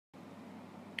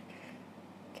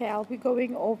Okay, I'll be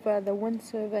going over the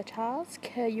WinServer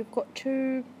task. You've got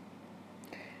two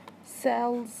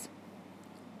cells,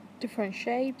 different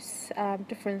shapes,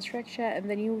 different structure, and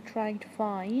then you're trying to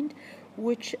find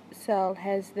which cell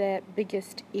has the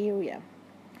biggest area.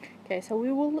 Okay, so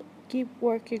we will keep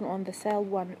working on the cell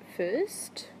 1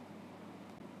 first.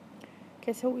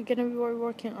 Okay, so we're going to be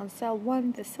working on cell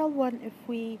 1. The cell 1, if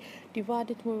we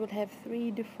divide it, we will have three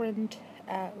different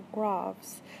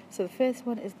graphs. So the first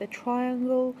one is the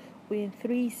triangle with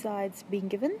three sides being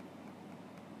given.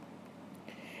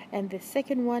 And the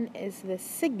second one is the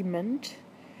segment,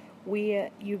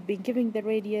 where you've been giving the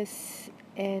radius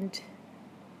and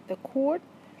the chord.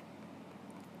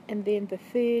 And then the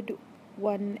third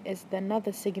one is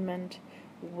another segment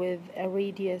with a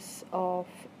radius of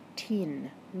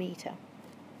 10 meter.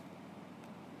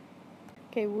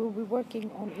 Okay, we'll be working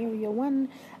on area 1.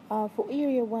 For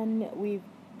area 1, we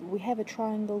have a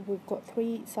triangle. We've got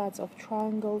three sides of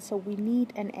triangle, so we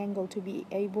need an angle to be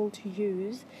able to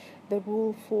use the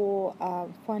rule for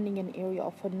finding an area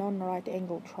of a non-right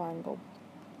angle triangle.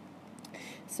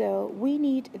 So we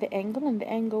need the angle, and the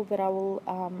angle that I will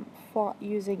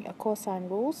using a cosine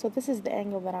rule. So this is the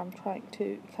angle that I'm trying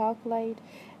to calculate,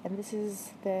 and this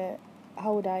is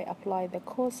how would I apply the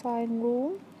cosine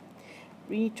rule.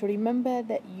 We need to remember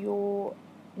that you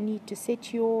need to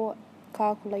set your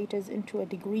calculators into a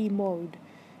degree mode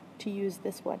to use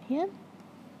this one here,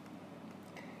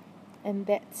 and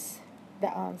that's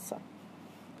the answer.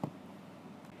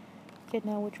 Okay,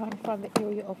 now we're trying to find the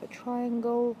area of a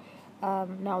triangle.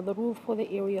 Now the rule for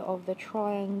the area of the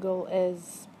triangle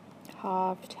is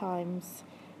half times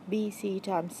BC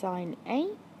times sine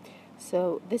A.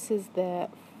 So this is the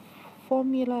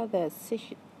formula, the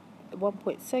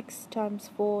 1.6 times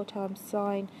 4 times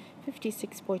sine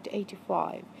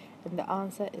 56.85, and the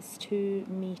answer is 2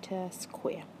 meter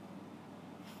square.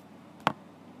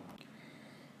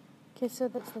 Okay, so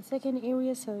that's the second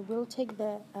area. So we'll take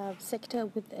the sector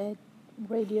with a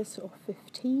radius of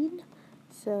 15.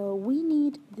 So we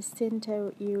need the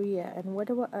center area, and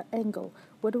angle.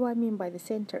 What do I mean by the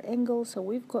center angle? So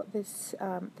we've got this.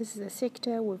 This is a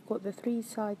sector. We've got the three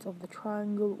sides of the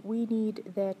triangle. We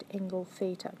need that angle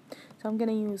theta. So I'm going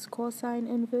to use cosine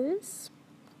inverse,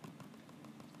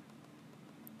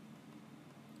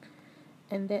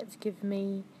 and that's give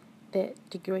me the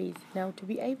degrees. Now to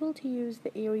be able to use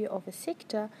the area of a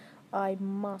sector, I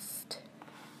must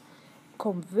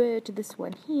convert this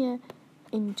one here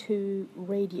into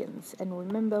radians, and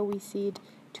remember we said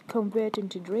to convert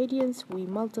into radians we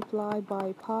multiply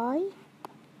by pi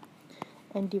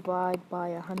and divide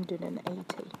by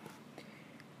 180,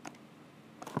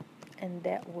 and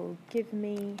that will give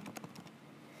me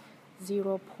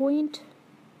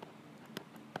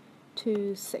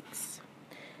 0.26.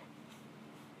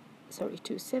 Sorry,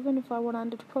 27 if I want to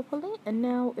round it properly. And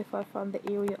now if I find the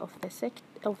area of the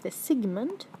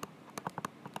segment,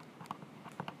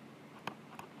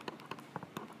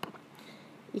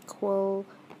 equal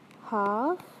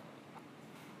half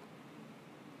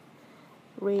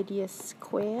radius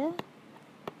square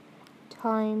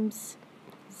times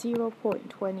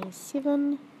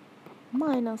 0.27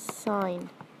 minus sine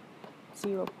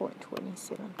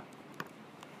 0.27.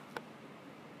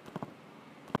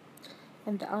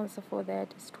 And the answer for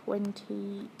that is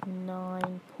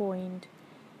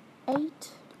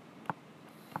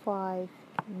 29.85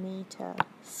 meter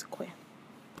square.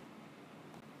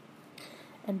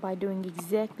 And by doing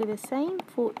exactly the same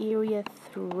for area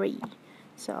 3,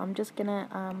 so I'm just gonna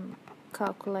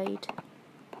calculate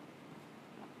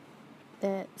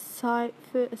the side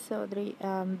first, so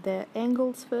the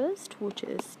angles first, which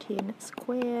is 10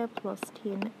 square plus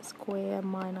 10 square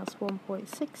minus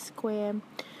 1.6 square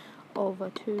over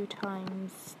 2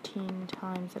 times 10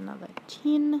 times another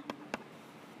 10.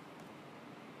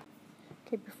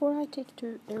 Okay, before I take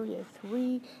to area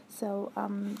 3, so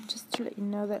just to let you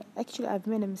know that actually I've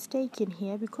made a mistake in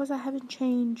here because I haven't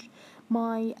changed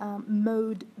my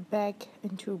mode back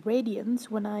into radians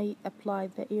when I apply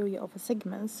the area of a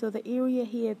segment. So the area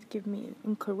here give me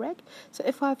incorrect. So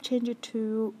if I've changed it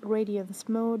to radians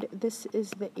mode, this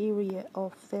is the area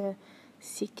of the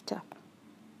sector,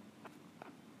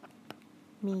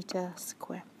 meter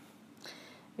square.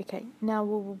 Okay, now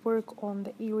we will work on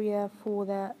the area for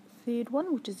the third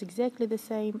one, which is exactly the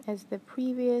same as the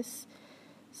previous.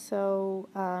 So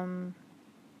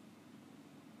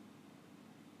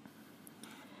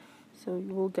so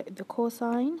you will get the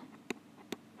cosine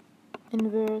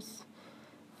inverse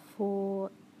for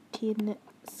 10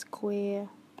 square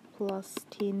plus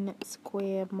 10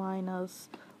 square minus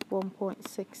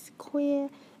 1.6 square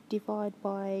divided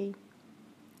by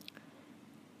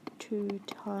 2 2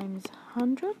 times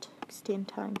 100, 10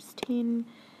 times 10,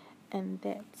 and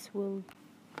that will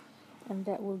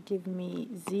give me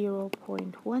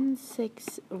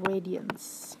 0.16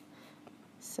 radians.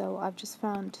 So I've just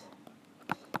found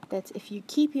that if you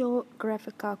keep your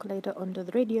graphic calculator under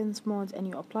the radians modes and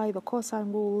you apply the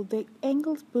cosine rule, the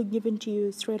angles will be given to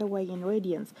you straight away in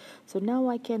radians. So now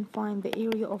I can find the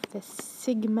area of the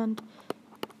segment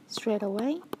straight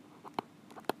away.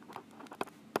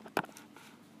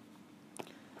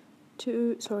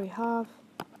 Half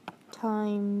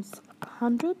times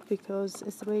 100, because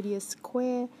it's radius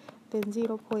square, then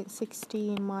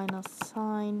 0.16 minus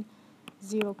sine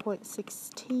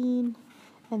 0.16,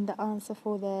 and the answer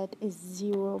for that is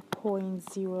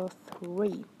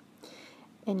 0.03.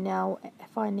 And now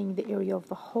finding the area of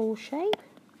the whole shape.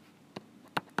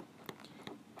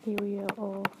 Area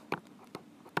of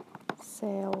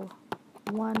cell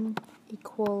 1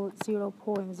 equal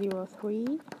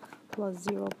 0.03 plus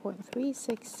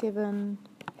 0.367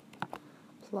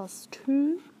 plus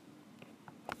 2,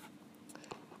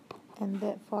 and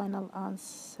that final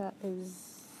answer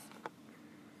is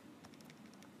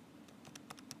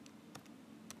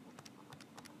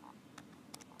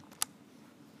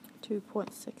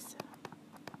 2.6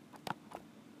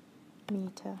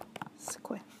 meter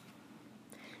square.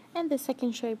 And the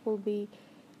second shape will be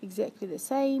exactly the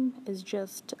same, it's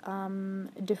just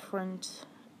different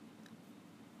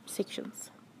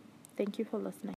sections. Thank you for listening.